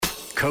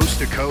Coast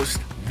to coast,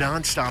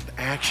 nonstop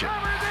action.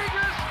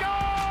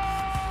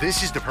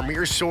 This is the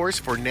premier source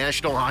for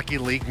National Hockey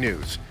League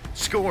news,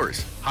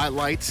 scores,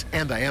 highlights,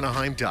 and the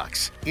Anaheim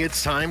Ducks.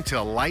 It's time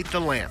to light the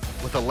lamp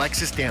with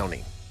Alexis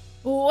Downie.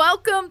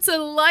 Welcome to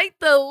Light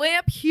the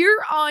Lamp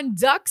here on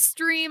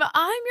Duckstream.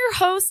 I'm your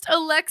host,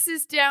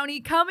 Alexis Downie,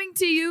 coming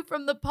to you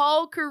from the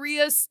Paul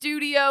Kariya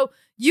studio.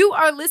 You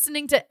are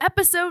listening to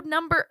episode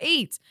number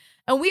 8,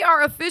 and we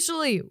are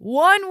officially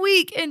 1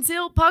 week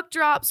until puck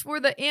drops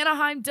for the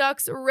Anaheim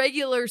Ducks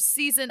regular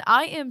season.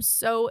 I am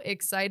so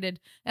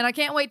excited, and I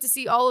can't wait to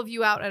see all of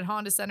you out at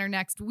Honda Center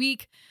next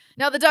week.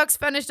 Now, the Ducks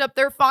finished up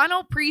their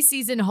final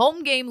preseason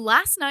home game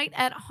last night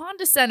at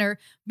Honda Center,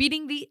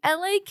 beating the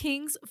LA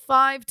Kings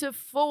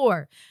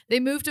 5-4. They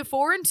moved to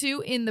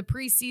 4-2 in the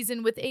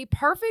preseason with a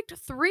perfect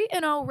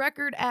 3-0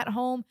 record at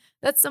home.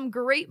 That's some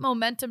great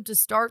momentum to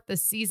start the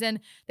season.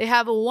 They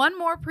have one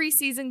more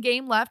preseason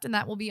game left, and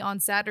that will be on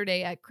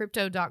Saturday at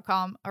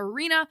Crypto.com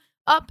Arena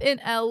up in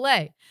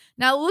LA.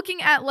 Now,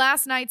 looking at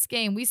last night's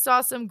game, we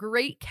saw some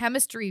great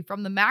chemistry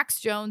from the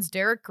Max Jones,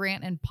 Derek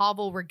Grant, and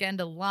Pavel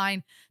Regenda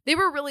line. They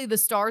were really the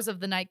stars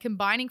of the night,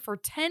 combining for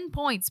 10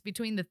 points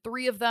between the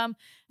three of them,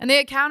 and they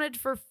accounted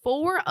for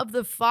 4 of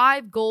the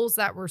 5 goals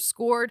that were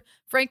scored,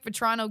 Frank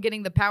Vatrano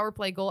getting the power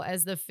play goal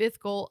as the 5th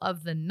goal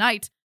of the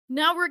night.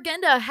 Now,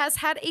 Regenda has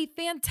had a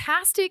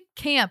fantastic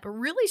camp,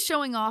 really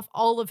showing off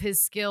all of his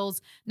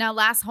skills. Now,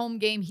 last home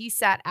game, he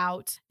sat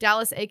out.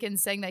 Dallas Eakins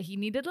saying that he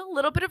needed a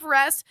little bit of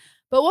rest.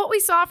 But what we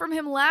saw from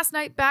him last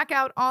night back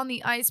out on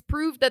the ice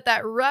proved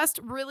that rest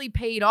really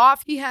paid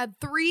off. He had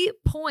 3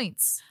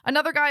 points.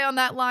 Another guy on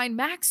that line,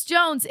 Max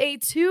Jones, a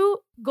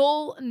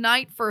 2-goal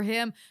night for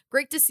him.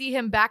 Great to see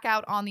him back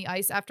out on the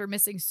ice after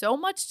missing so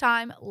much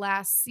time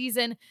last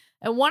season.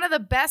 And one of the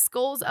best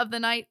goals of the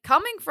night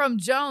coming from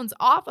Jones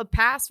off a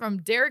pass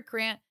from Derek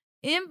Grant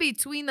in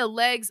between the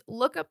legs.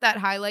 Look up that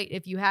highlight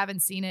if you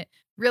haven't seen it.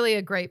 Really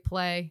a great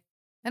play.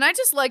 And I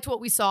just liked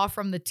what we saw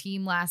from the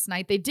team last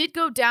night. They did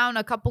go down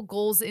a couple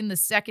goals in the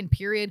second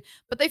period,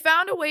 but they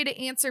found a way to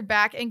answer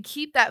back and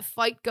keep that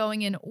fight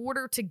going in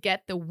order to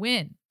get the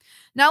win.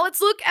 Now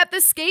let's look at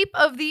the scape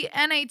of the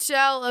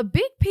NHL. A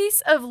big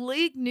piece of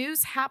league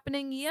news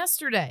happening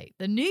yesterday.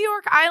 The New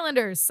York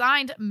Islanders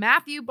signed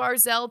Matthew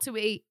Barzal to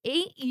a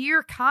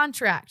 8-year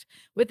contract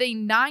with a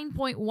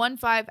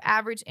 9.15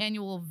 average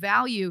annual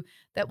value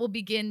that will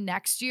begin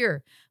next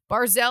year.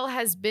 Barzal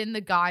has been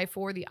the guy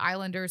for the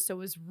Islanders, so it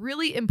was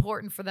really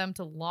important for them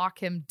to lock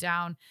him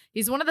down.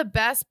 He's one of the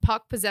best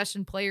puck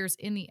possession players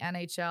in the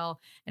NHL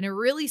and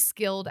really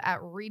skilled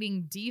at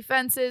reading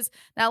defenses.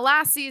 Now,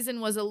 last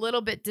season was a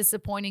little bit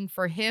disappointing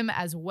for him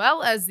as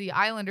well as the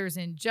Islanders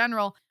in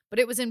general, but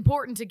it was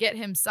important to get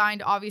him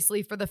signed,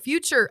 obviously, for the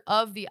future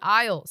of the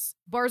Isles.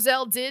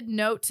 Barzal did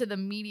note to the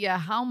media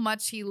how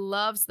much he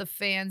loves the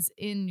fans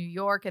in New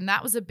York, and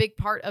that was a big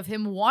part of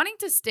him wanting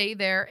to stay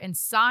there and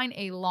sign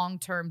a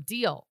long-term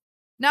deal.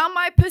 Now,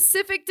 my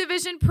Pacific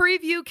Division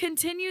preview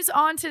continues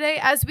on today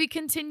as we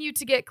continue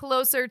to get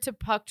closer to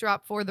puck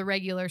drop for the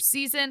regular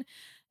season.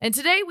 And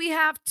today we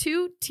have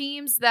 2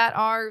 teams that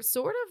are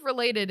sort of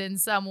related in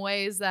some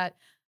ways that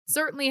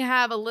certainly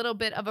have a little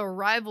bit of a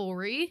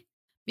rivalry.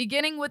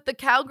 Beginning with the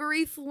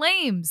Calgary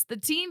Flames. The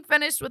team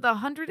finished with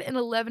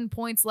 111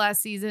 points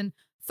last season,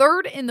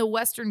 3rd in the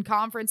Western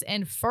Conference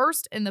and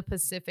 1st in the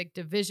Pacific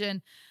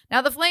Division.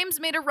 Now, the Flames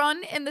made a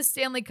run in the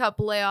Stanley Cup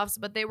playoffs,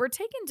 but they were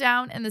taken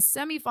down in the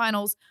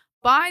semifinals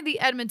by the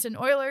Edmonton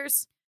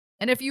Oilers.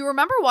 And if you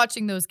remember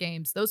watching those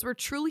games, those were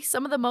truly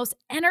some of the most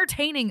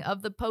entertaining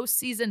of the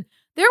postseason.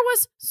 There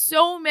was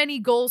so many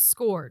goals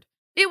scored.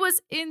 It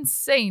was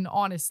insane,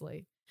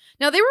 honestly.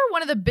 Now, they were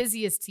one of the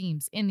busiest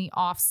teams in the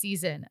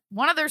offseason.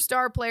 One of their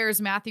star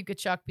players, Matthew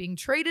Tkachuk, being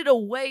traded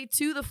away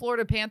to the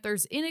Florida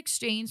Panthers in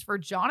exchange for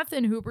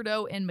Jonathan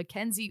Huberdeau and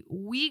Mackenzie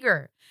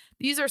Weegar.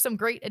 These are some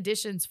great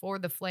additions for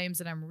the Flames,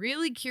 and I'm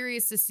really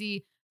curious to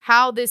see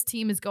how this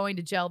team is going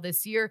to gel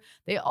this year.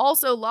 They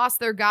also lost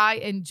their guy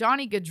in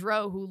Johnny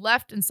Gaudreau, who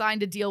left and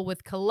signed a deal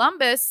with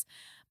Columbus.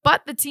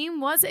 But the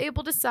team was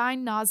able to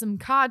sign Nazem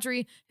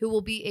Kadri, who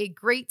will be a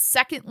great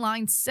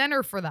second-line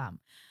center for them.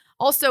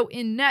 Also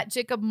in net,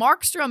 Jacob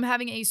Markstrom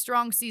having a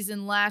strong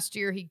season last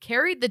year. He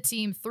carried the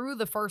team through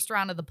the first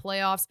round of the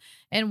playoffs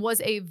and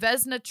was a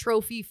Vezina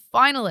Trophy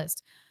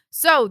finalist.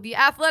 So the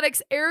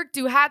Athletic's Eric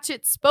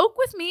Duhatschek spoke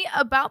with me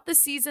about the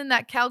season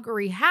that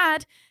Calgary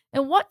had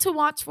and what to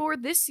watch for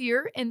this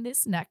year in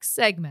this next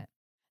segment.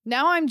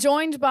 Now I'm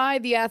joined by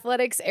the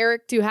Athletic's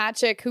Eric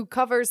Duhatschek, who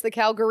covers the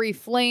Calgary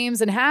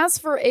Flames and has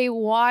for a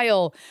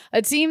while,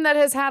 a team that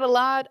has had a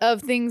lot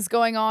of things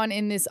going on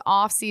in this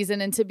offseason.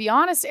 And to be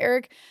honest,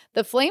 Eric,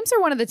 the Flames are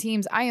one of the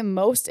teams I am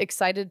most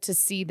excited to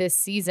see this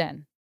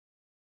season.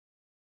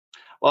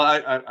 Well,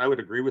 I would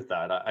agree with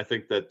that. I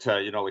think that,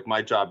 like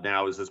my job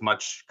now is as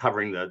much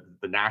covering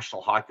the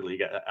National Hockey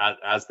League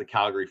as the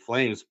Calgary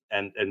Flames,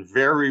 and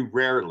very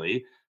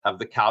rarely have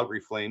the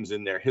Calgary Flames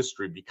in their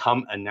history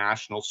become a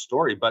national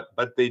story. But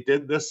they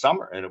did this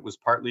summer, and it was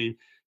partly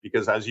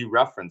because, as you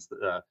referenced,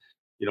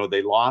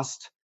 they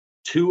lost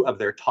 2 of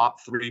their top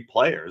 3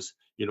 players,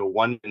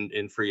 one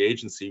in free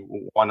agency,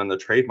 one on the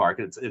trade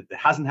market. It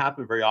hasn't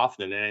happened very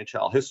often in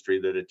NHL history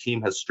that a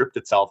team has stripped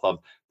itself of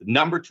the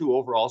number 2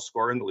 overall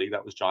scorer in the league.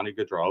 That was Johnny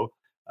Gaudreau,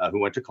 who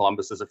went to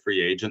Columbus as a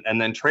free agent, and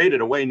then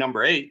traded away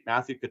number 8,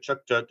 Matthew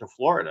Tkachuk, to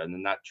Florida. And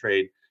then that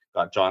trade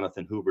got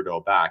Jonathan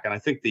Huberdeau back. And I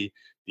think the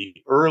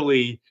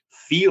early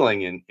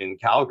feeling in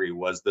Calgary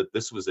was that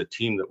this was a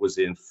team that was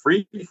in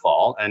free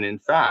fall. And in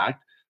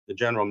fact, the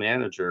general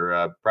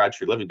manager, Brad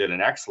Treliving, did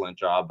an excellent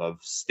job of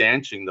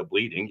stanching the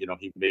bleeding.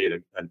 He made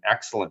an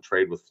excellent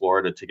trade with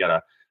Florida to get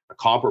a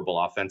comparable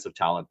offensive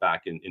talent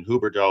back in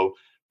Huberdeau,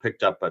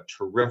 picked up a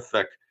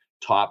terrific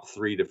top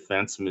 3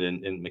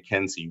 defenseman in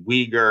Mackenzie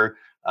Weegar,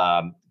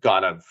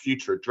 got a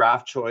future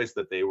draft choice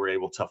that they were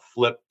able to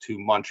flip to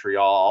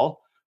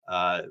Montreal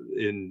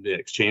in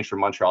exchange for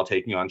Montreal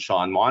taking on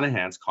Sean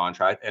Monahan's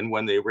contract. And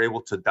when they were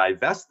able to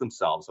divest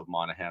themselves of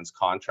Monahan's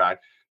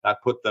contract,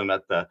 that put them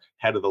at the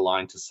head of the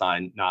line to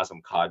sign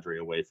Nazem Kadri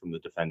away from the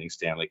defending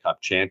Stanley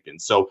Cup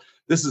champions. So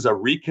this is a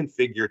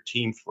reconfigured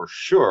team for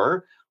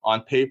sure.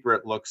 On paper,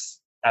 it looks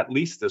at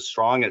least as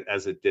strong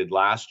as it did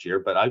last year.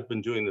 But I've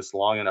been doing this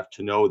long enough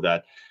to know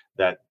that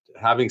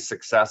having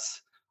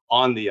success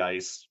on the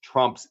ice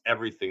trumps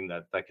everything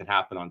that can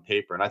happen on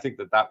paper. And I think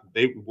that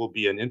they will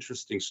be an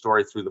interesting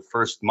story through the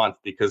first month,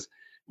 because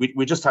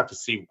we just have to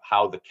see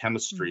how the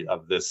chemistry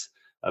of this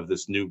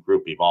new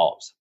group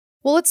evolves.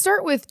 Well, let's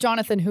start with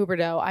Jonathan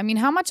Huberdeau. I mean,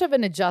 how much of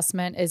an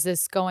adjustment is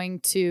this going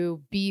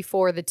to be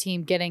for the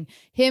team getting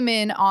him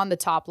in on the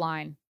top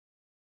line?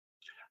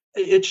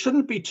 It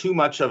shouldn't be too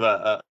much of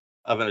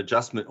an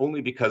adjustment,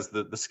 only because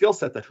the skill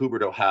set that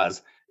Huberdeau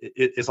has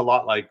is a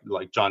lot like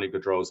Johnny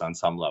Gaudreau's on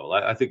some level.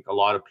 I think a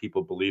lot of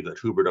people believe that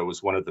Huberdeau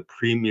was one of the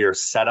premier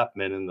setup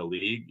men in the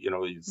league.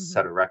 He's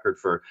set a record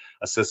for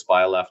assists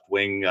by a left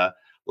wing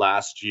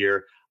last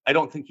year. I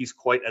don't think he's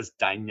quite as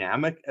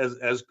dynamic as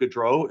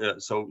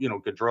Gaudreau. So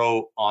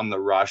Gaudreau on the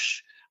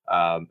rush,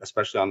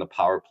 especially on the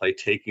power play,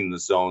 taking the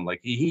zone, like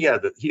he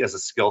has a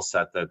skill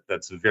set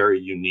that's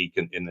very unique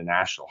in the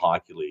National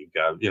Hockey League.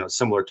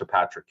 Similar to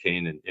Patrick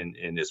Kane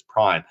in his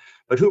prime.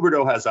 But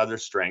Huberdeau has other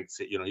strengths.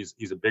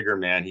 He's a bigger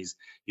man.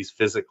 He's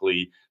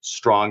physically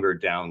stronger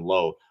down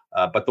low.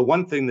 But the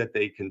one thing that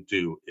they can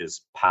do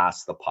is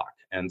pass the puck,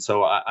 and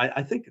so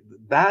I think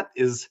that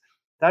is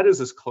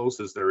as close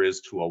as there is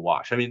to a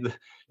wash. I mean,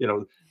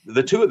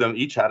 the two of them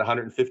each had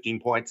 115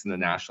 points in the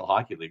National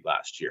Hockey League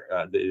last year.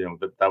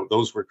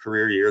 Those were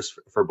career years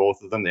for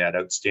both of them. They had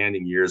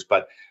outstanding years.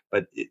 But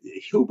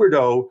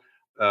Huberdeau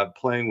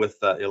playing with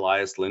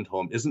Elias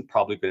Lindholm isn't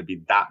probably going to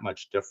be that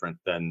much different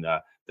than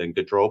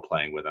Gaudreau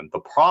playing with him. The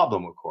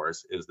problem, of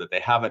course, is that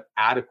they haven't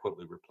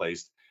adequately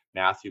replaced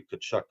Matthew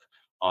Tkachuk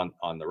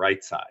on the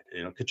right side.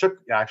 Tkachuk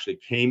actually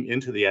came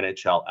into the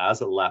NHL as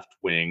a left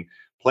wing,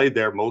 played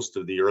there most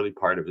of the early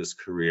part of his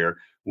career,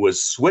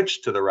 was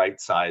switched to the right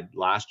side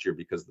last year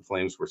because the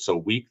Flames were so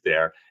weak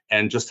there,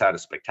 and just had a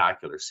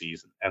spectacular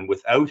season. And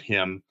without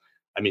him,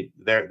 I mean,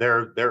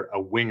 they're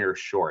a winger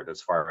short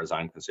as far as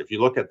I'm concerned. If you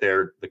look at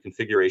the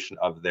configuration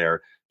of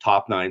their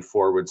top 9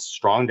 forwards,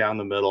 strong down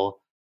the middle,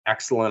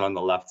 excellent on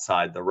the left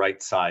side, the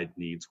right side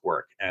needs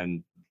work.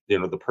 And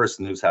the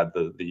person who's had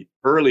the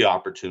early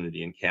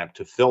opportunity in camp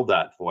to fill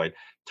that void,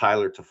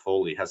 Tyler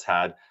Toffoli, has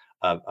had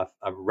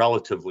a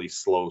relatively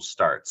slow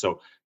start. So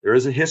there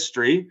is a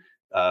history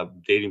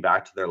dating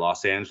back to their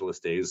Los Angeles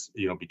days,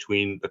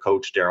 between the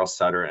coach Darryl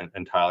Sutter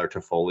and Tyler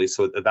Toffoli.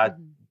 So that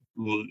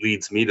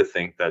leads me to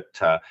think that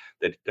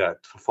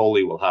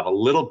Toffoli will have a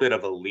little bit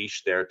of a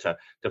leash there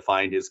to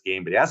find his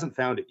game, but he hasn't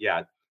found it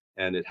yet,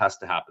 and it has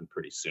to happen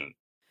pretty soon.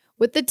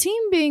 With the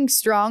team being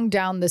strong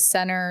down the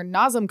center,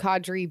 Nazem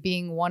Kadri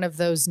being one of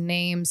those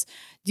names,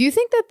 do you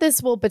think that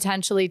this will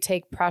potentially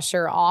take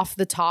pressure off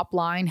the top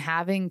line,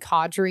 having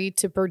Kadri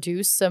to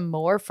produce some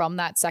more from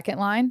that second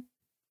line?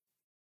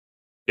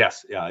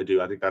 Yes, yeah, I do.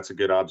 I think that's a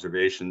good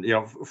observation.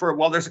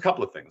 There's a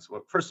couple of things.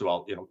 Well, first of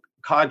all,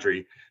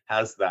 Kadri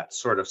has that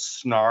sort of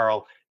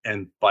snarl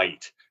and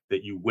bite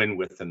that you win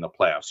with in the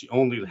playoffs. You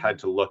only had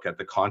to look at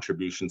the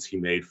contributions he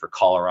made for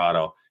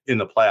Colorado in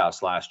the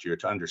playoffs last year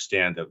to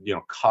understand that,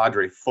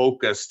 Kadri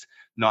focused,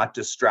 not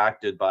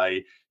distracted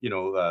by,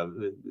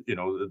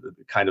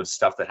 the kind of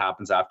stuff that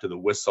happens after the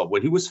whistle.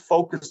 When he was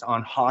focused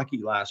on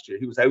hockey last year,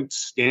 he was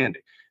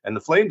outstanding. And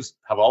the Flames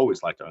have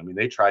always liked him. I mean,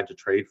 they tried to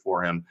trade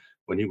for him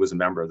when he was a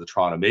member of the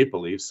Toronto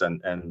Maple Leafs,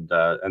 and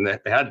they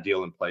had a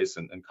deal in place,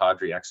 and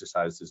Kadri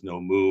exercised his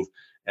no move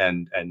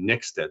and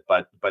nixed it.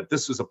 But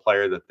this was a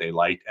player that they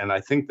liked, and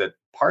I think that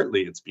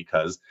partly it's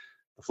because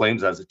the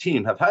Flames as a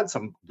team have had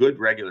some good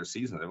regular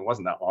seasons. It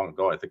wasn't that long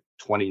ago, I think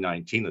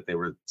 2019, that they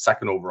were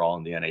second overall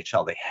in the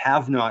NHL. They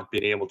have not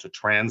been able to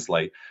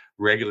translate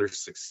regular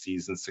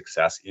season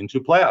success into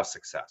playoff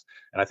success.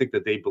 And I think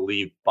that they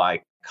believe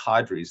by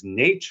Kadri's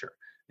nature,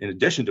 in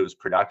addition to his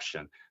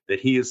production, that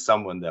he is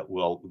someone that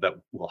will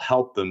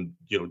help them,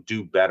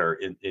 do better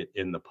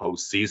in the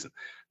postseason.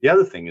 The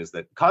other thing is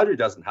that Kadri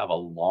doesn't have a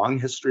long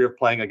history of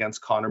playing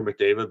against Connor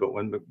McDavid, but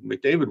when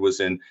McDavid was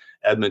in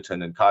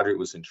Edmonton and Kadri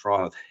was in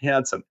Toronto, they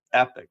had some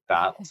epic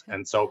battles.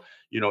 And so,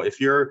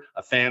 if you're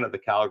a fan of the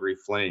Calgary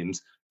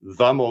Flames,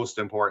 the most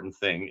important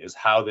thing is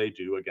how they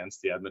do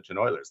against the Edmonton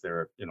Oilers.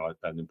 They're,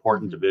 an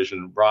important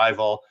division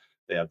rival.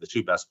 They have the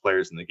two best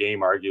players in the game,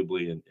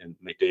 arguably, in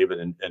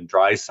McDavid and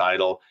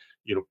Draisaitl.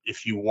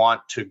 If you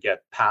want to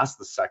get past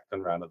the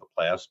second round of the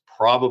playoffs,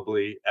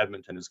 probably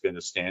Edmonton is going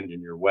to stand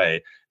in your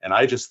way. And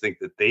I just think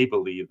that they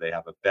believe they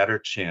have a better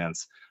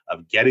chance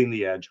of getting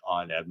the edge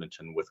on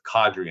Edmonton with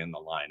Kadri in the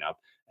lineup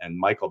and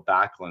Michael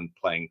Backlund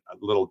playing a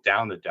little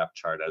down the depth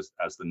chart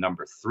as the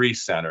number 3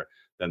 center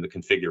than the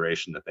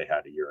configuration that they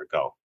had a year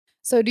ago.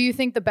 So do you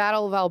think the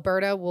Battle of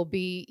Alberta will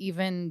be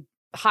even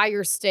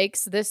higher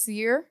stakes this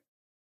year?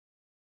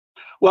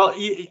 Well,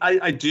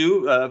 I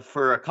do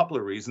for a couple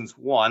of reasons.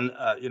 One,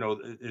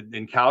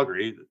 in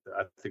Calgary,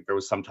 I think there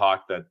was some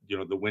talk that,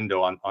 the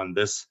window on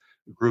this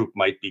group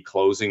might be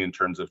closing in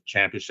terms of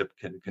championship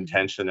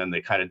contention, and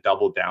they kind of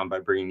doubled down by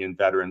bringing in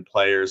veteran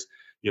players.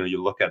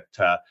 You look at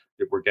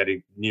we're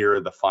getting near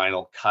the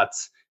final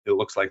cuts. It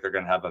looks like they're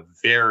going to have a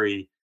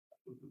very,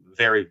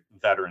 very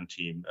veteran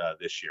team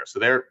this year. So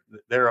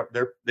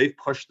they've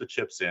pushed the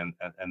chips in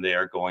and they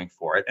are going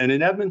for it. And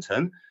in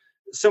Edmonton,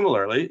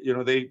 similarly,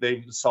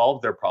 they've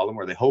solved their problem,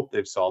 or they hope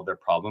they've solved their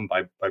problem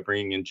by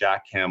bringing in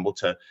Jack Campbell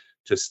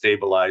to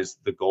stabilize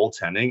the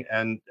goaltending.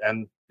 And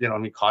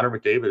Connor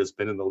McDavid has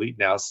been in the league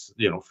now,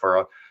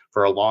 for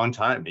a long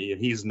time.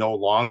 He's no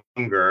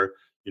longer,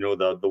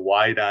 the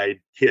wide-eyed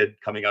kid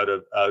coming out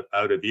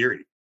of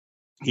Erie.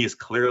 He is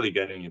clearly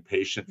getting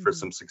impatient for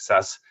some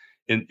success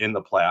in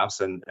the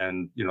playoffs, and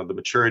the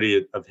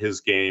maturity of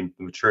his game,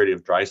 the maturity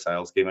of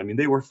Draisaitl's game. I mean,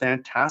 they were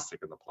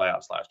fantastic in the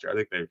playoffs last year. I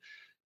think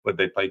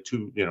they played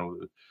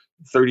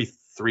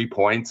 33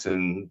 points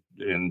in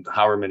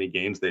however many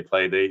games they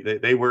played.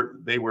 They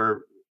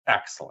were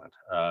excellent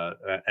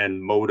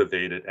and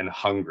motivated and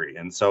hungry.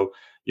 And so,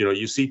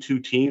 you see two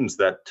teams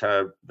that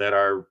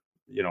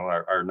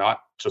are not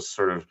just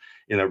sort of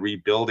in a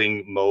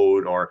rebuilding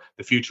mode, or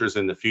the future is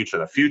in the future.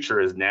 The future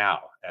is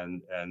now.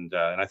 And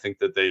I think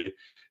that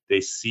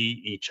they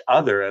see each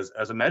other as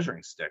a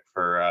measuring stick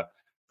for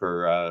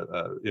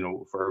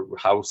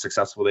how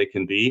successful they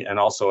can be, and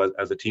also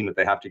as a team that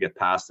they have to get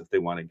past if they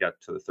want to get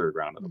to the third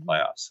round of the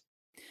playoffs.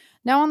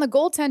 Now, on the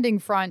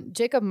goaltending front,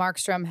 Jacob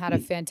Markstrom had a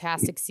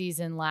fantastic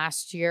season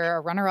last year,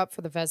 a runner-up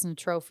for the Vezina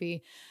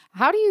Trophy.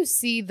 How do you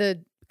see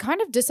the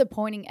kind of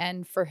disappointing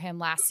end for him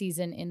last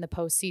season in the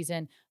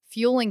postseason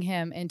fueling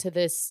him into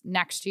this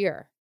next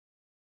year?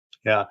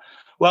 Yeah,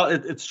 well,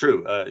 it's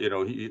true.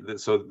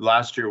 So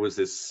last year was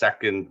his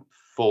second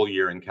full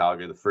year in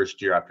Calgary. The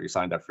first year after he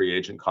signed that free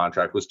agent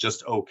contract was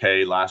just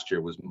okay. Last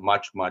year was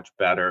much, much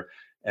better.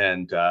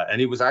 And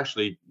he was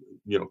actually,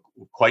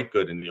 quite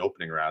good in the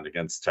opening round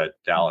against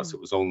Dallas. It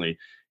was only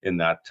in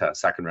that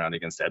second round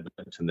against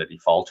Edmonton that he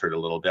faltered a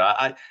little bit.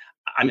 I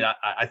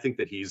think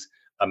that he's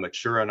a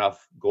mature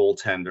enough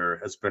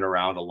goaltender, has been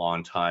around a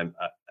long time.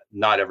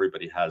 Not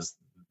everybody has,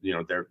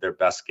 their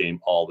best game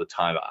all the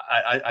time.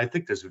 I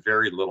think there's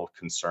very little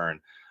concern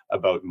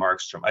about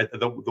Markstrom.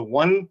 The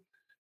one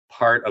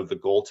part of the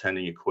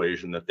goaltending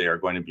equation that they are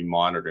going to be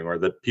monitoring, or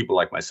that people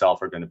like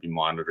myself are going to be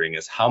monitoring,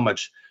 is how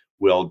much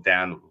will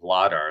Dan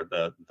Vladar,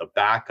 the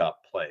backup,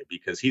 play,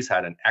 because he's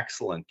had an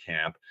excellent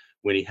camp.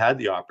 When he had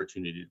the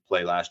opportunity to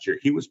play last year,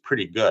 he was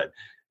pretty good.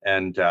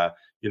 And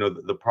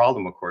the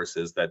problem, of course,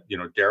 is that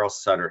Daryl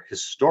Sutter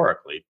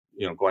historically,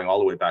 going all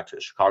the way back to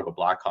the Chicago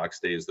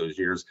Blackhawks days, those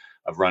years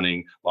of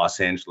running Los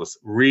Angeles,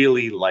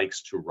 really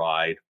likes to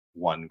ride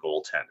one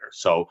goaltender.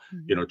 So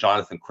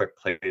Jonathan Quick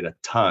played a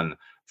ton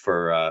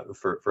for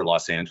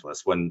Los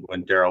Angeles when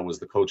Daryl was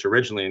the coach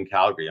originally in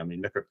Calgary. I mean,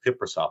 Mikko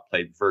Kiprusoff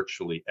played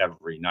virtually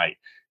every night,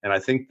 and I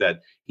think that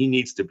he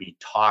needs to be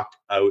talked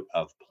out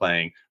of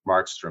playing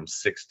Markstrom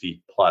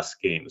 60 plus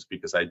games,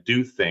 because I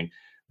do think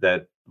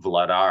that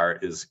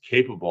Vladar is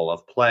capable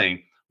of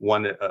playing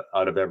one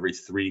out of every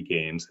 3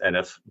 games. And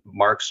if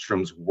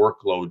Markstrom's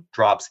workload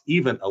drops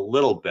even a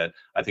little bit,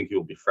 I think he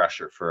will be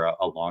fresher for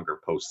a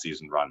longer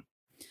postseason run.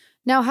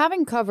 Now,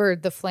 having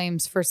covered the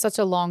Flames for such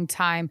a long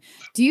time,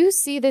 do you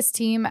see this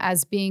team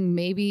as being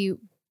maybe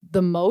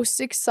the most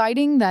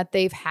exciting that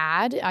they've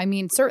had? I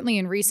mean, certainly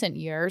in recent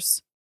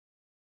years.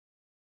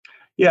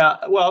 Yeah,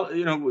 well,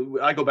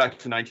 I go back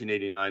to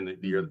 1989,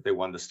 the year that they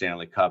won the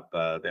Stanley Cup.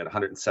 They had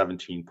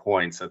 117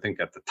 points. I think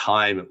at the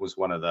time it was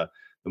one of the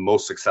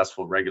most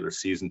successful regular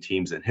season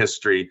teams in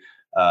history.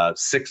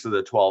 6 of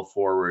the 12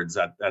 forwards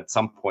at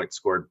some point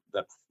scored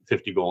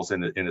 50 goals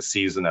in a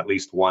season at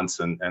least once,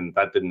 and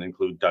that didn't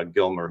include Doug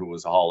Gilmour, who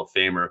was a Hall of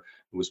Famer,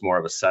 who was more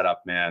of a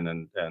setup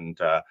man,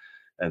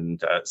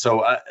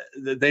 so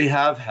they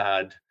have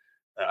had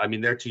I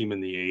mean, their team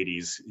in the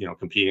 80s,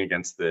 competing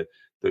against the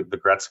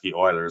Gretzky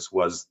Oilers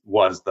was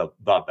the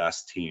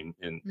best team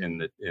in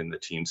the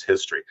team's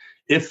history.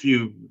 If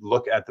you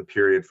look at the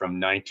period from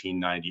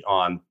 1990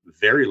 on,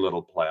 very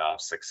little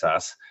playoff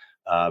success,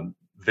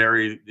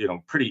 very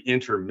pretty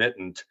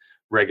intermittent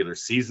regular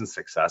season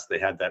success. They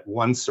had that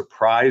one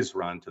surprise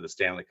run to the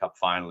Stanley Cup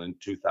final in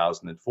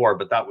 2004,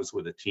 but that was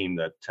with a team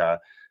that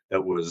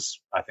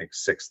was, I think,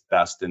 sixth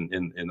best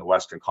in the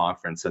Western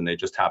Conference, and they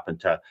just happened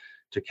to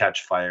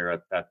catch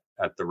fire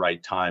at the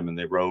right time, and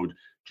they rode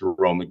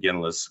Jerome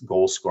McGinley's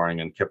goal scoring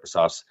and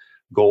Kiprusoff's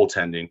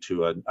goaltending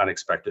to an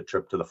unexpected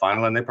trip to the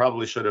final, and they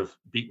probably should have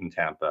beaten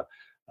Tampa.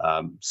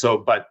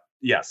 But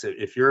yes,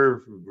 if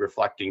you're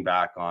reflecting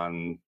back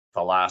on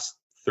the last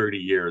 30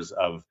 years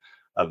of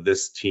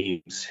this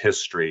team's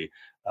history,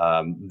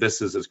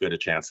 this is as good a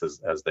chance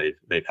as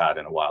they've had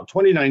in a while.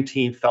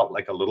 2019 felt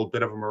like a little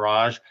bit of a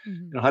mirage.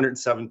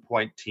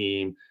 107-point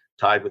team,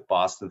 tied with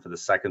Boston for the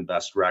second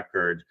best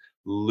record,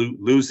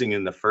 losing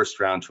in the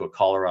first round to a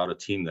Colorado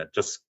team that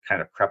just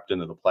kind of crept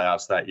into the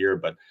playoffs that year.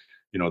 But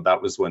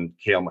that was when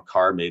Cale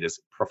Makar made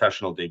his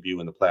professional debut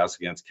in the playoffs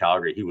against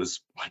Calgary. He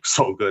was like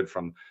so good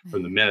from the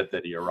minute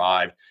that he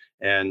arrived,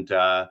 and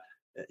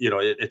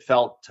it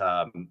felt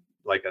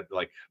like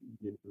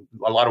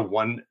a lot of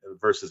 1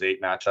 versus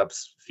 8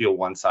 matchups feel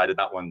one-sided.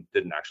 That one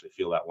didn't actually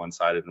feel that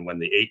one-sided, and when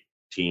the 8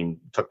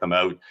 team took them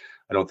out,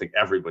 I don't think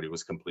everybody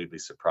was completely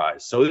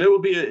surprised. So it will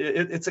be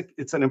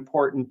it's an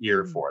important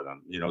year for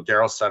them.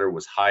 Darryl Sutter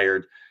was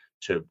hired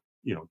to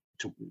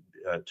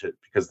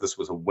because this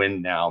was a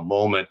win now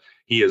moment.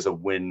 He is a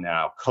win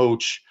now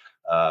coach.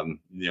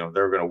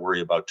 They're going to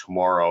worry about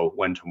tomorrow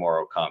when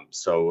tomorrow comes.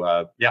 So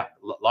a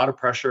lot of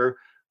pressure,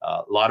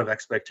 a lot of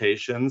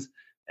expectations,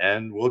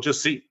 and we'll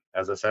just see.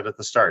 As I said at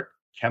the start,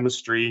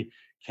 chemistry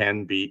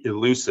can be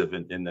elusive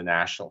in the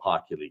National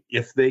Hockey League.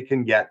 If they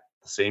can get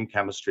the same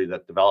chemistry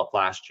that developed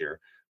last year,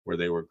 where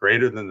they were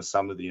greater than the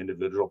sum of the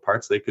individual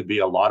parts, they could be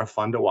a lot of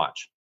fun to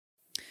watch.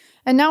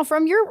 And now,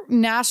 from your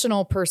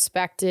national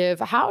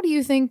perspective, how do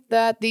you think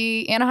that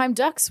the Anaheim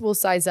Ducks will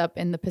size up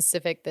in the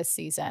Pacific this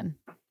season?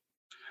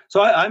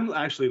 So I'm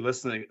actually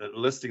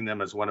listing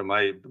them as one of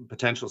my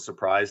potential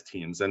surprise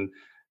teams. And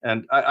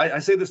I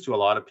say this to a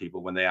lot of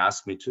people when they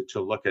ask me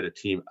to look at a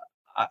team.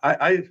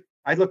 I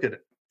look at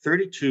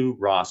 32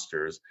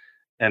 rosters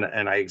and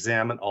I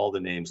examine all the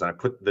names and I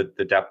put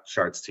the depth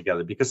charts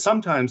together, because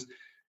sometimes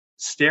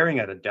staring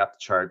at a depth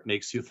chart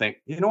makes you think,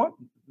 you know what,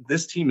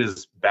 this team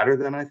is better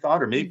than I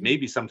thought, or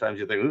maybe sometimes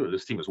you think, ooh,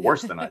 this team is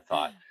worse than I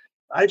thought.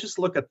 I just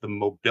look at the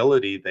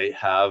mobility they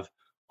have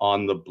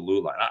on the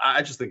blue line.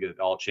 I just think it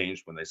all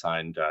changed when they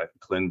signed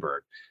Klingberg.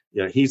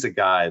 He's a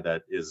guy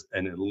that is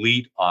an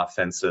elite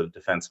offensive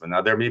defenseman.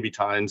 Now, there may be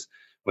times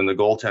when the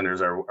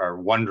goaltenders are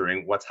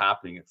wondering what's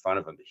happening in front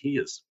of him, but he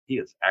is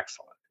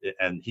excellent,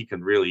 and he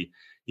can really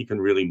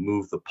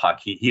move the puck.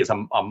 He is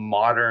a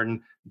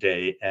modern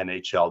day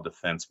NHL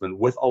defenseman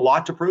with a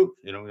lot to prove.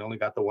 He only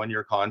got the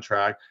 1-year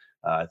contract.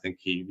 I think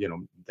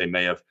they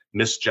may have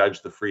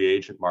misjudged the free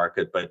agent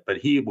market, but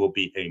he will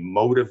be a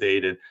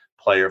motivated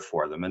player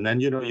for them. And then,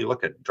 you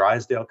look at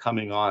Drysdale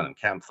coming on, and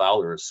Cam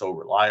Fowler is so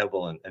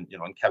reliable, and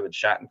Kevin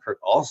Shattenkirk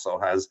also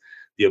has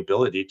the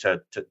ability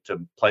to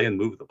play and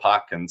move the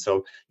puck. And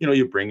so,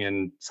 you bring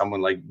in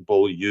someone like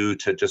Beaulieu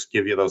to just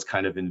give you those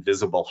kind of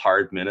invisible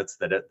hard minutes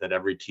that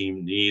every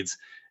team needs.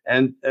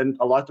 And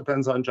a lot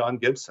depends on John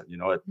Gibson.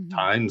 At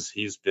times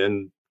he's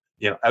been,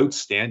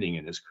 outstanding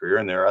in his career.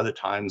 And there are other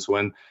times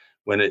when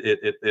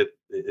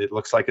it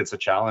looks like it's a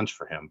challenge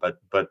for him.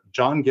 But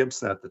John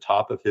Gibson at the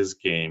top of his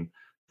game,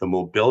 the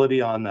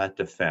mobility on that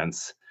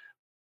defense,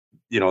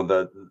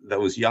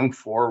 those young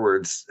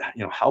forwards,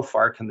 how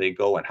far can they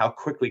go and how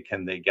quickly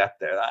can they get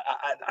there?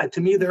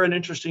 To me, they're an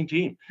interesting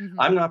team.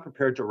 I'm not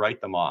prepared to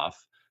write them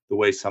off the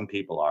way some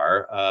people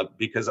are,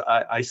 because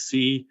I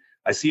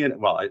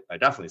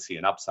definitely see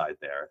an upside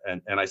there,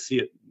 and I see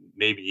it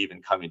maybe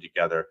even coming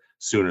together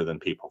sooner than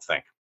people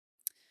think.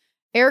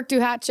 Eric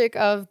Duhatschek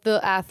of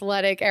The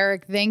Athletic.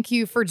 Eric, thank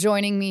you for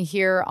joining me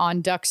here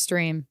on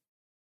Duckstream.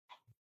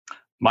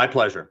 My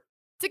pleasure.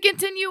 To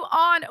continue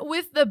on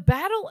with the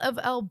Battle of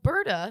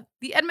Alberta,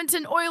 the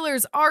Edmonton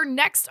Oilers are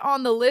next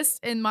on the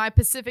list in my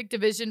Pacific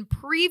Division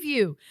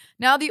preview.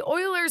 Now, the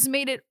Oilers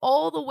made it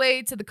all the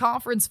way to the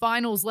conference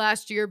finals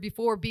last year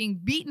before being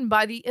beaten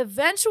by the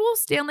eventual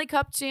Stanley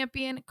Cup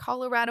champion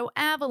Colorado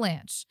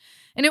Avalanche.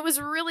 And it was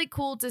really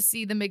cool to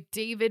see the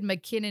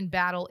McDavid-McKinnon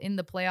battle in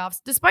the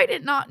playoffs, despite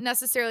it not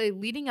necessarily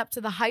leading up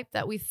to the hype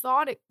that we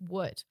thought it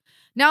would.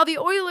 Now, the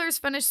Oilers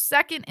finished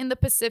second in the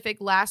Pacific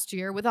last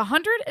year with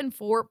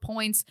 104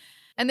 points,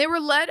 and they were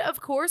led,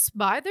 of course,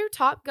 by their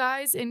top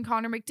guys in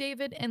Connor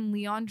McDavid and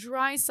Leon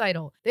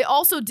Draisaitl. They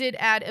also did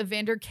add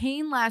Evander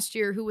Kane last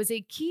year, who was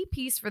a key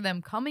piece for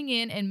them coming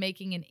in and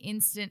making an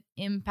instant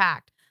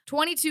impact.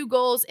 22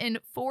 goals in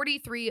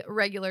 43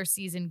 regular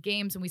season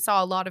games, and we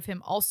saw a lot of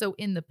him also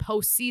in the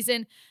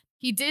postseason.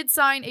 He did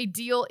sign a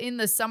deal in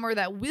the summer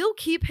that will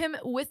keep him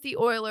with the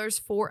Oilers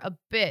for a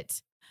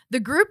bit. The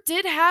group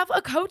did have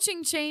a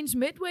coaching change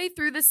midway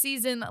through the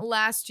season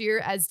last year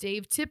as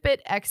Dave Tippett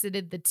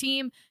exited the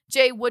team,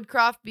 Jay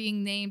Woodcroft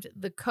being named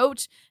the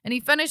coach, and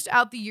he finished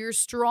out the year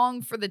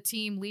strong for the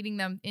team, leading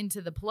them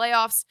into the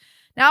playoffs.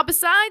 Now,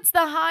 besides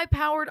the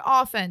high-powered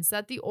offense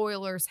that the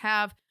Oilers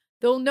have,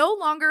 they'll no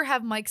longer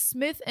have Mike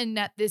Smith in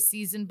net this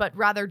season, but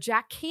rather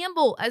Jack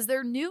Campbell as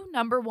their new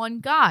number one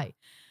guy.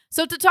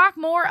 So to talk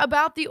more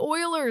about the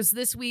Oilers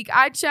this week,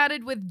 I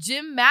chatted with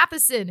Jim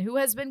Matheson, who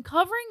has been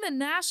covering the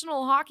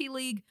National Hockey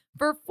League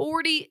for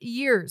 40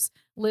 years.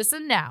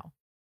 Listen now.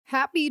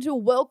 Happy to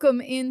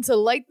welcome in to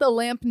Light the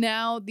Lamp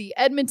now, the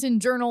Edmonton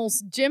Journal's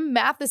Jim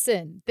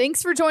Matheson.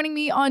 Thanks for joining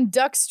me on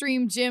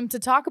Duckstream, Jim, to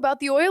talk about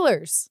the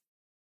Oilers.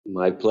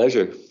 My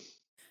pleasure.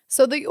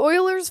 So the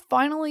Oilers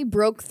finally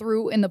broke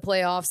through in the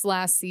playoffs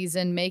last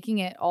season, making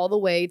it all the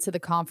way to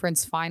the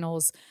conference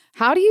finals.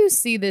 How do you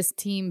see this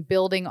team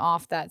building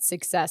off that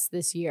success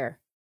this year?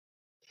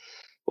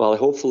 Well,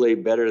 hopefully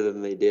better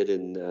than they did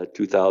in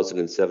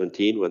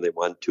 2017 when they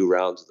won 2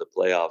 rounds of the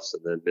playoffs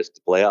and then missed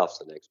the playoffs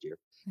the next year.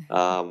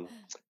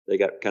 They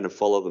got kind of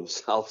full of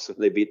themselves when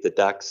they beat the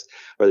Ducks,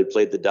 or they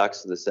played the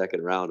Ducks in the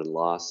second round and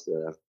lost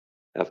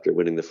after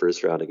winning the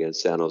first round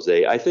against San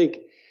Jose. I think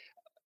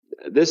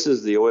this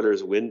is the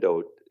Oilers'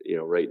 window,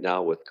 right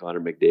now with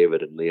Connor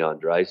McDavid and Leon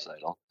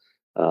Draisaitl,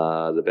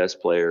 the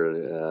best player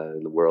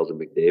in the world in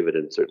McDavid,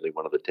 and certainly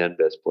one of the 10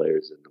 best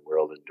players in the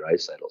world in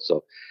Draisaitl.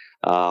 So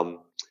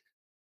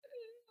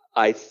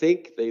I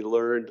think they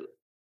learned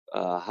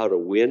how to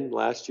win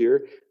last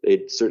year.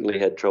 They certainly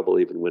had trouble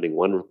even winning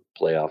one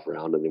playoff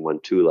round, and they won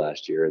 2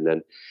 last year. And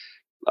then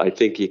I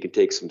think you can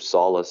take some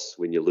solace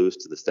when you lose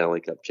to the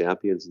Stanley Cup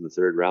champions in the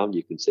third round.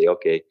 You can say,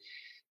 okay,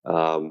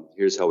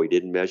 here's how we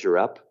didn't measure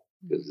up,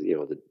 because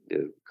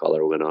the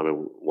Colorado went on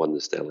and won the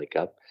Stanley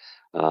Cup.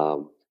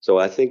 So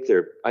I think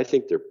they're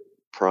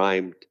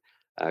primed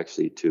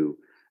actually to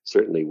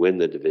certainly win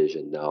the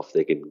division. Now, if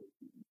they can,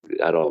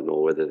 I don't know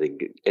whether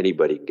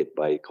anybody can get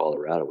by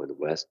Colorado in the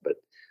West, but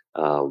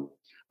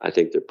I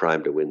think they're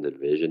primed to win the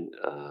division.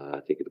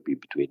 I think it'll be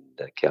between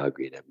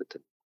Calgary and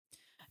Edmonton.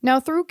 Now,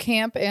 through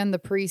camp and the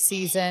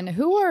preseason,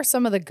 who are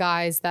some of the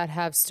guys that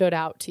have stood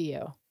out to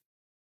you?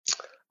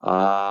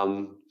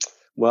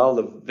 Well,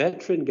 the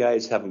veteran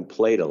guys haven't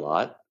played a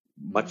lot,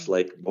 much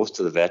like most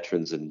of the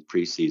veterans in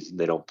preseason.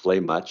 They don't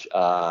play much.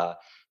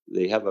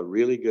 They have a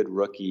really good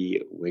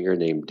rookie winger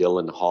named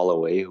Dylan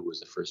Holloway, who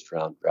was a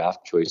first-round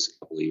draft choice a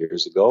couple of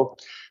years ago,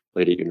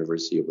 played at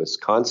University of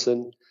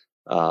Wisconsin.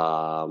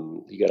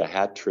 He got a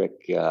hat trick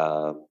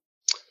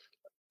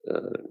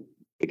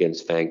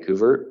against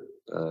Vancouver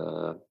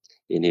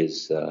in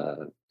his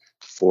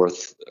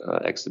 4th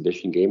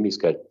exhibition game. He's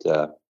got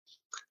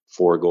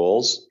 4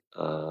 goals.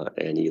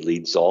 And he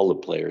leads all the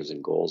players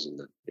in goals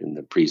in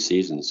the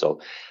preseason. So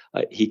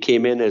he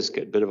came in as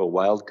a bit of a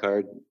wild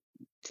card,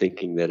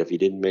 thinking that if he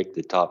didn't make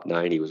the top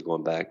 9, he was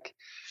going back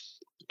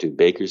to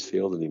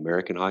Bakersfield in the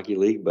American Hockey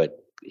League.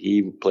 But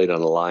he played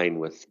on a line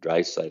with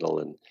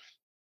Draisaitl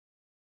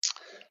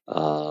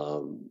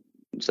and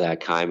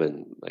Zach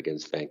Hyman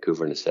against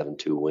Vancouver in a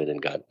 7-2 win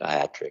and got a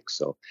hat trick.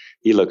 So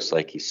he looks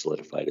like he's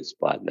solidified his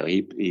spot. Now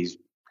he's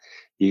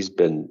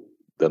been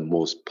the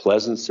most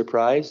pleasant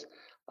surprise.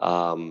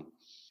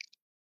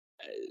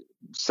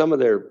 Some of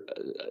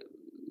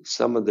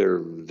their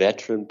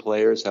veteran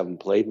players haven't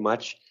played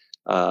much.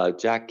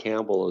 Jack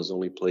Campbell has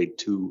only played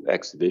 2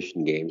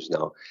 exhibition games.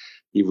 Now,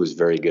 he was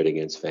very good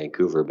against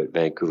Vancouver, but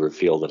Vancouver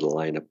fielded a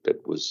lineup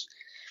that was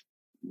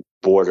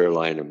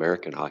borderline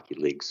American Hockey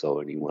League,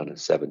 and he won a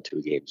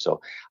 7-2 game. So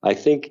I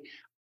think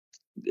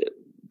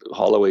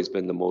Holloway's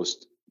been the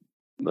most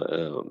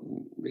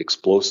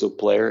explosive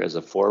player as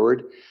a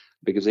forward,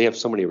 because they have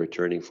so many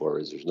returning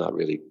forwards. There's not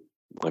really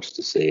much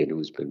to say, and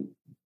who's been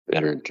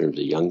better in terms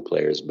of young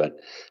players.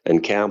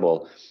 And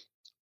Campbell,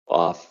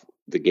 off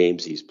the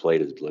games he's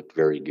played, has looked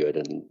very good.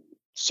 And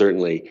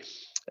certainly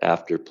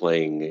after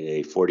playing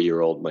a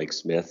 40-year-old Mike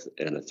Smith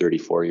and a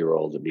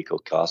 34-year-old Mikko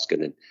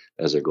Koskinen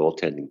as their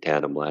goaltending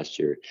tandem last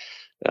year,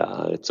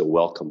 it's a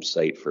welcome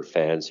sight for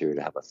fans here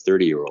to have a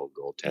 30-year-old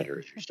goaltender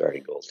as your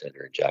starting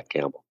goaltender, Jack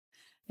Campbell.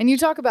 And you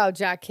talk about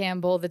Jack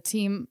Campbell. The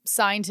team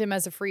signed him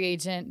as a free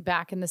agent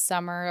back in the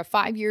summer, a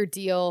 5-year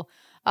deal.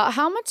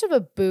 How much of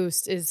a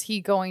boost is he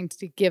going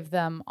to give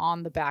them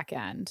on the back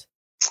end?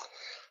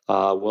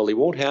 Well, he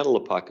won't handle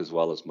the puck as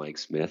well as Mike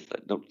Smith. I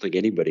don't think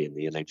anybody in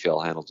the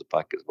NHL handles the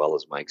puck as well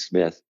as Mike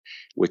Smith,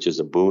 which is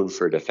a boon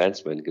for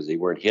defensemen because they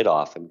weren't hit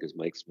often because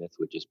Mike Smith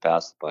would just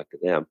pass the puck to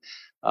them.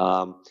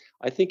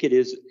 I think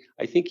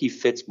he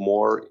fits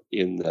more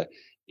in the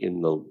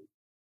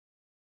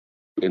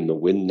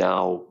win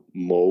now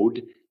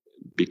mode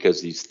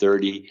because he's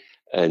 30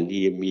 and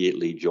he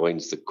immediately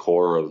joins the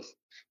core of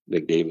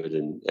McDavid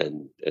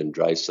and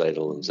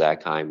Draisaitl and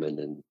Zach Hyman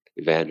and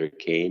Evander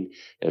Kane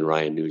and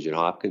Ryan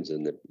Nugent-Hopkins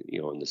in the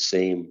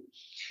same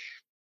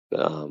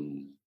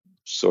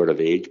sort of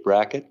age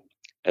bracket.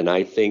 And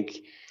I think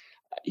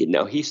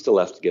now he still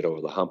has to get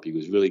over the hump. He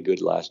was really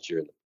good last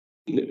year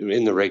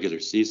in the regular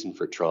season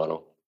for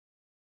Toronto.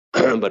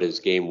 but his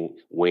game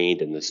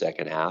waned in the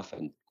second half,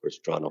 and of course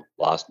Toronto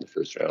lost in the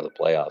first round of the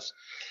playoffs.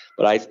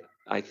 But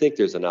I think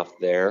there's enough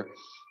there.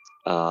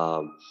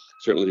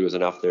 Certainly there was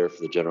enough there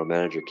for the general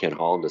manager Ken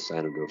Holland to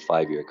sign him to a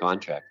 5-year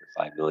contract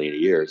for $5 million a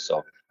year.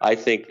 So I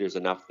think there's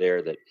enough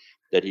there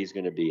that he's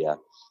going to be a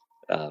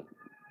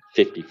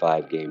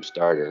 55 game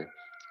starter,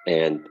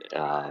 and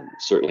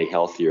certainly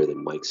healthier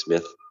than Mike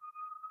Smith,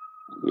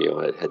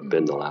 it had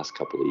been the last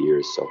couple of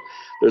years. So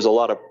there's a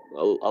lot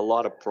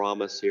of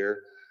promise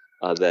here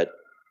that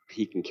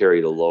he can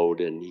carry the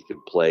load and he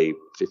can play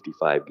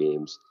 55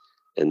 games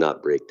and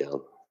not break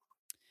down.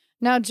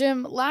 Now,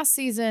 Jim, last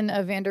season,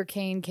 Evander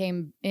Kane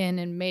came in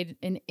and made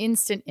an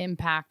instant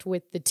impact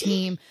with the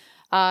team,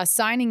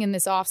 signing in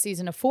this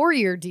offseason a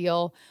 4-year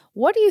deal.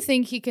 What do you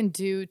think he can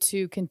do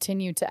to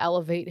continue to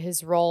elevate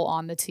his role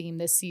on the team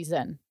this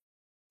season?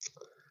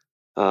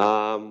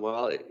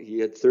 Well, he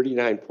had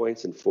 39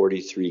 points in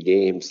 43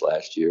 games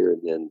last year,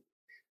 and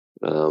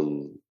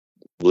then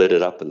lit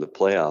it up in the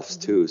playoffs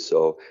too.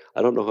 So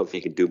I don't know if he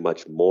can do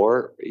much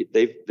more.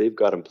 They've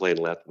got him playing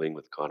left wing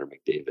with Connor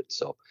McDavid.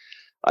 So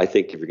I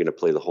think if you're going to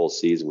play the whole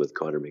season with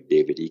Connor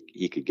McDavid,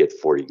 he could get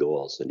 40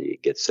 goals and he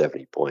could get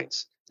 70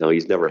 points. Now,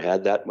 he's never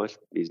had that much.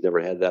 He's never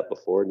had that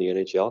before in the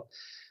NHL.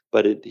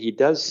 But he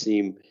does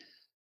seem,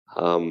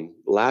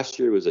 last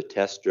year was a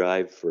test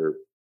drive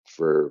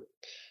for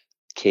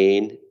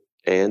Kane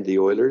and the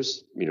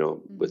Oilers,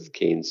 with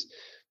Kane's,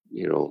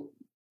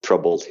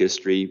 troubled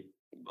history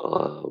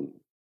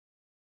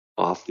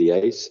off the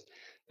ice.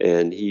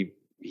 And he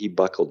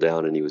buckled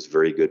down and he was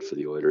very good for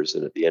the Oilers.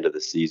 And at the end of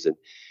the season,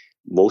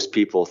 most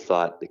people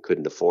thought they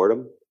couldn't afford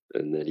him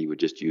and that he would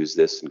just use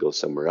this and go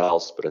somewhere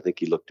else. But I think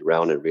he looked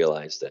around and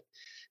realized that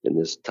in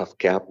this tough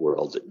cap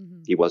world,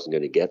 he wasn't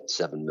going to get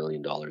 $7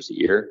 million a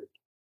year.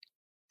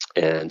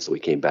 And so he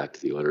came back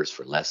to the Oilers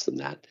for less than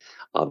that,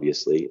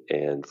 obviously,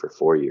 and for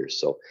 4 years.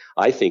 So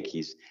I think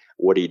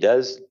what he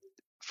does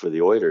for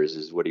the Oilers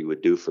is what he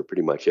would do for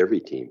pretty much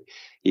every team.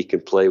 He can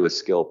play with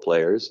skilled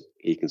players.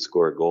 He can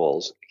score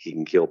goals. He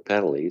can kill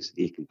penalties.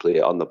 He can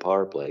play on the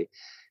power play.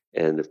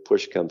 And if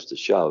push comes to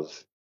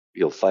shove,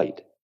 he'll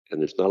fight.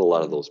 And there's not a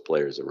lot of those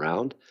players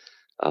around.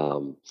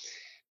 Tom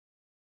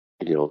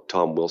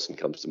Wilson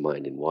comes to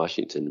mind in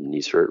Washington, and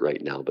he's hurt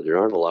right now. But there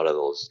aren't a lot of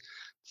those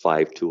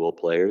 5-tool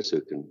players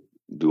who can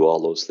do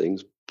all those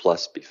things,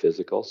 plus be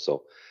physical.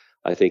 So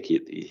I think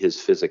his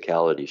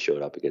physicality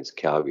showed up against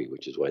Calgary,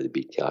 which is why they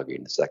beat Calgary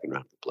in the second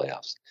round of the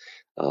playoffs.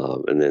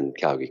 And then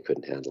Calgary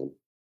couldn't handle him.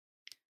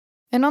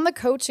 And on the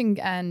coaching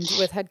end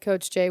with head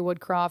coach Jay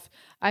Woodcroft,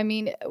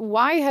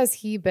 why has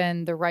he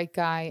been the right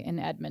guy in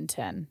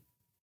Edmonton?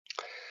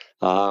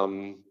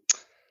 The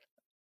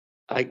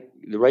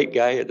right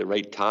guy at the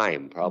right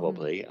time,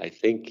 probably. I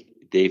think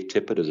Dave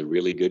Tippett is a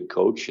really good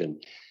coach, and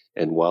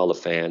while the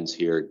fans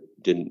here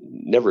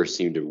never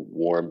seem to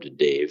warm to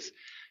Dave,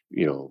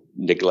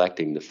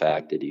 neglecting the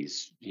fact that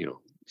he's,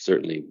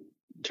 certainly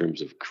in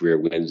terms of career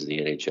wins in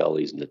the NHL,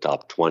 he's in the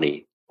top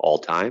 20 all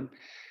time.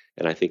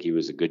 And I think he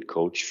was a good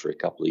coach for a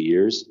couple of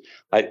years.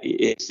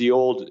 It's the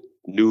old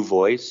new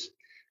voice,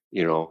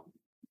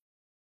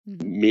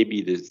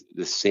 maybe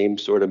the same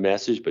sort of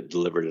message, but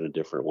delivered in a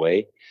different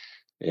way.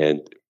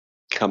 And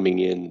coming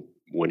in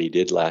when he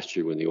did last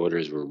year, when the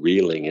Oilers were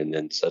reeling and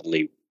then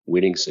suddenly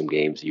winning some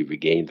games, he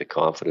regained the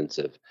confidence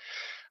of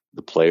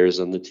the players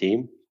on the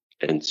team,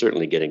 and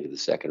certainly getting to the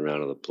second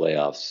round of the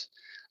playoffs.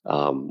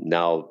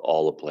 Now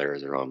all the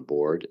players are on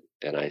board.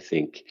 And I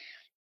think,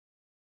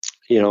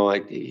 you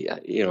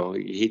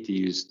hate to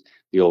use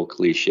the old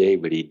cliche,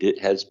 but he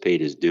has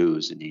paid his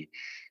dues, and he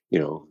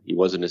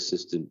was an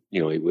assistant.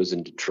 He was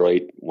in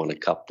Detroit, won a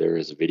cup there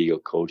as a video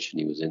coach, and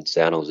he was in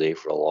San Jose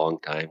for a long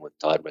time with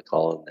Todd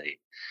McCullough, the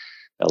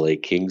LA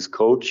Kings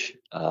coach.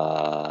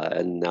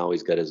 And now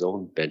he's got his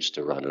own bench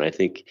to run. And I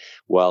think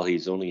while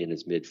he's only in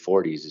his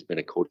mid-40s, he's been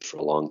a coach for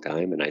a long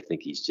time. And I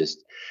think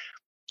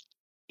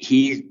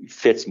he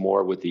fits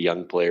more with the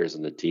young players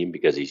on the team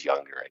because he's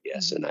younger, I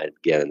guess. And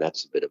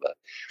that's a bit of a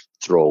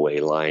throwaway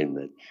line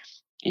that,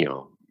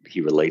 he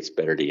relates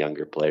better to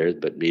younger players,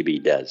 but maybe he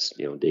does.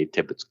 Dave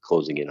Tippett's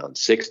closing in on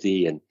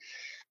 60, and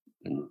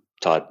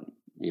Todd,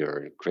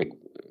 Craig,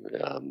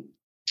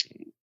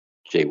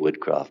 Jay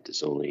Woodcroft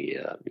is only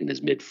in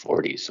his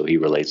mid-40s, so he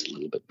relates a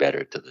little bit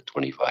better to the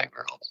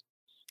 25-year-olds.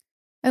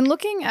 And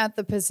looking at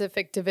the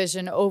Pacific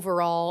Division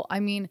overall,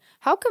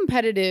 how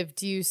competitive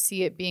do you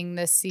see it being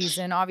this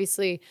season?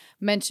 Obviously,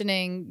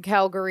 mentioning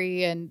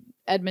Calgary and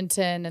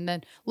Edmonton, and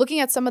then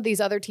looking at some of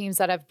these other teams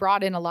that have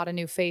brought in a lot of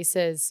new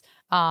faces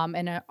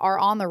and are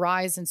on the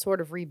rise and sort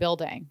of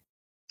rebuilding.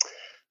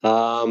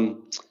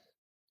 Well,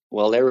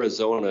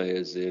 Arizona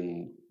is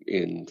in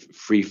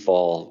free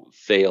fall,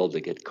 failed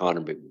to get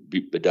Connor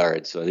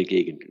Bedard, so I think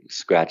he can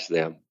scratch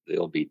them.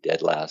 They'll be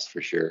dead last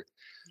for sure.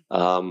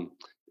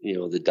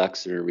 The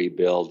Ducks are in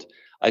rebuild.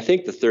 I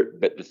think the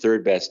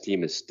third best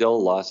team is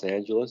still Los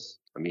Angeles.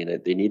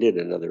 They needed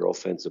another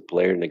offensive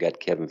player, and they got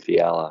Kevin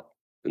Fiala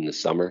in the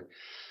summer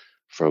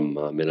from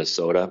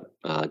Minnesota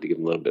to give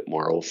them a little bit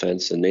more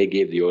offense. And they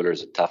gave the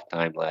Oilers a tough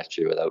time last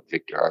year without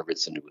Victor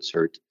Arvidsson, who was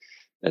hurt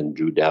and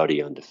Drew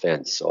Doughty on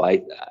defense. So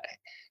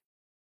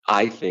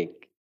I think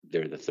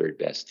they're the third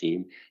best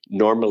team.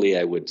 Normally,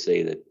 I would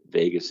say that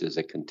Vegas is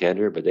a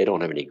contender, but they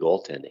don't have any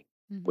goaltending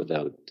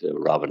without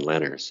Robin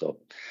Lehner. So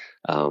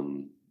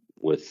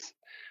with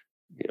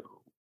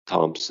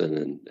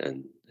Thompson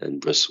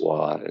and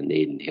Brissois and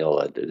Aiden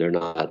Hill,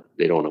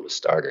 they don't have a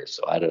starter.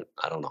 So I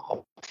don't know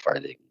how far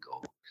they can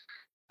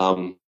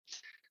go.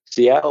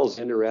 Seattle's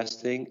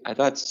interesting. I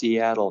thought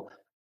Seattle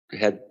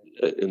had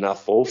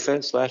enough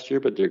offense last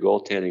year, but their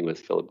goaltending with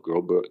Philip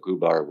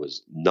Grubauer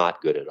was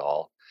not good at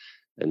all.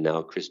 And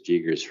now Chris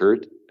Jeger's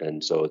hurt,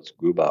 and so it's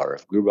Grubauer.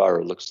 If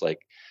Grubauer looks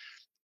like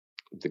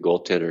the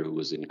goaltender who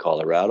was in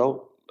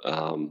Colorado,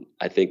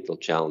 I think they'll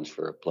challenge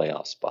for a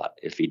playoff spot.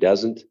 If he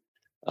doesn't,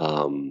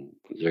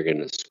 they're going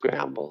to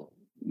scramble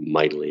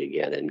mightily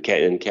again. And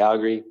in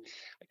Calgary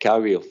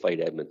will fight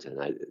Edmonton.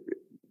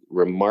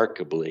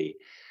 Remarkably,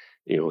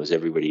 as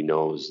everybody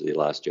knows, they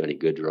lost Johnny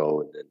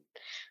Gaudreau, and then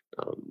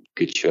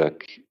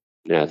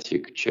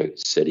Matthew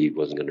Tkachuk said he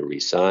wasn't going to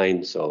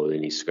re-sign, so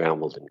then he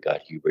scrambled and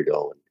got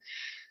Huberdeau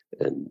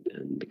and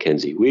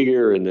Mackenzie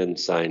Weegar, and then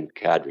signed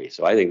Kadri.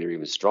 So I think they're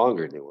even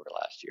stronger than they were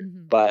last year.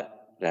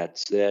 But that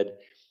said,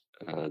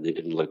 they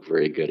didn't look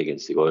very good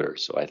against the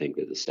Oilers, so I think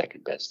they're the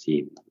second best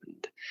team.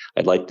 And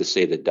I'd like to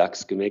say the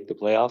Ducks can make the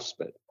playoffs,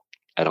 but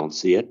I don't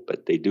see it.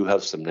 But they do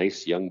have some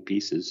nice young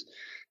pieces,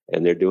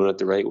 and they're doing it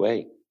the right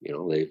way.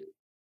 They've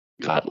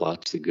got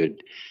lots of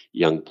good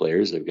young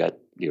players. They've got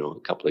a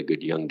couple of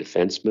good young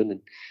defensemen,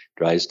 and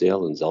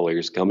Drysdale and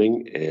Zellweger's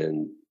coming,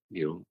 and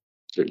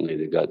certainly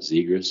they've got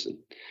Zegras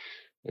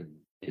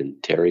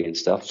and Terry and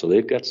stuff. So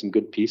they've got some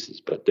good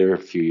pieces, but they're a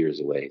few years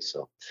away.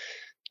 So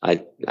I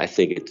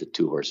think it's a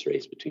 2-horse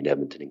race between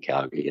Edmonton and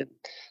Calgary, and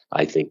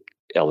I think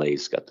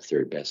LA's got the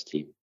third best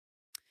team.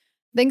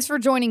 Thanks for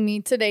joining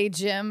me today,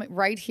 Jim,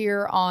 right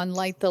here on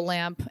Light the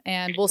Lamp,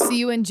 and we'll see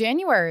you in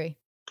January.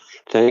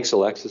 Thanks,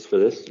 Alexis, for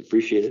this.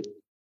 Appreciate it.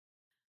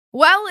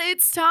 Well,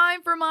 it's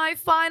time for my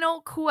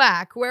final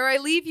quack, where I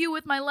leave you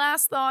with my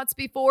last thoughts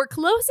before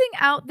closing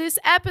out this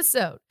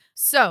episode.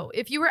 So,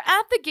 if you were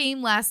at the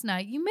game last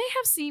night, you may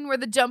have seen where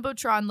the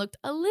Jumbotron looked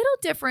a little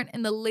different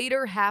in the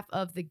later half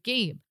of the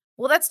game.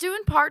 Well, that's due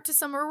in part to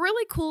some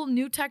really cool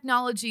new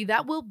technology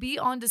that will be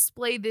on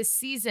display this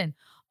season.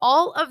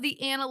 All of the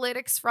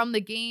analytics from the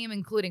game,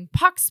 including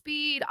puck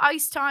speed,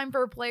 ice time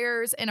for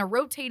players, and a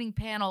rotating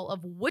panel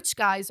of which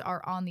guys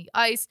are on the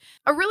ice.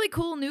 A really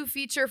cool new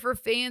feature for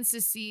fans to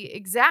see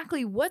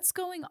exactly what's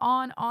going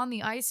on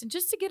the ice and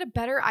just to get a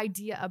better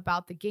idea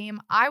about the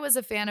game. I was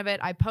a fan of it.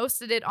 I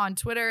posted it on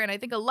Twitter, and I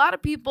think a lot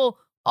of people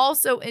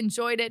also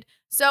enjoyed it.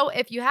 So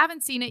if you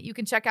haven't seen it, you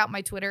can check out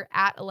my Twitter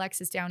at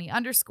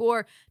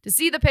 @AlexisDownie_ to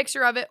see the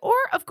picture of it. Or,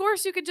 of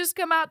course, you could just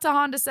come out to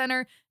Honda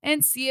Center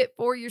and see it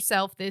for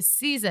yourself this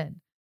season.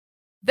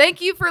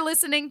 Thank you for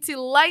listening to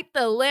Light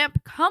the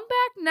Lamp. Come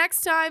back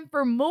next time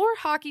for more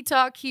hockey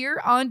talk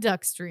here on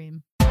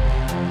Duckstream.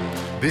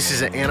 This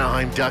is an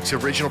Anaheim Ducks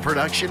original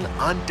production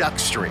on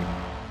Duckstream.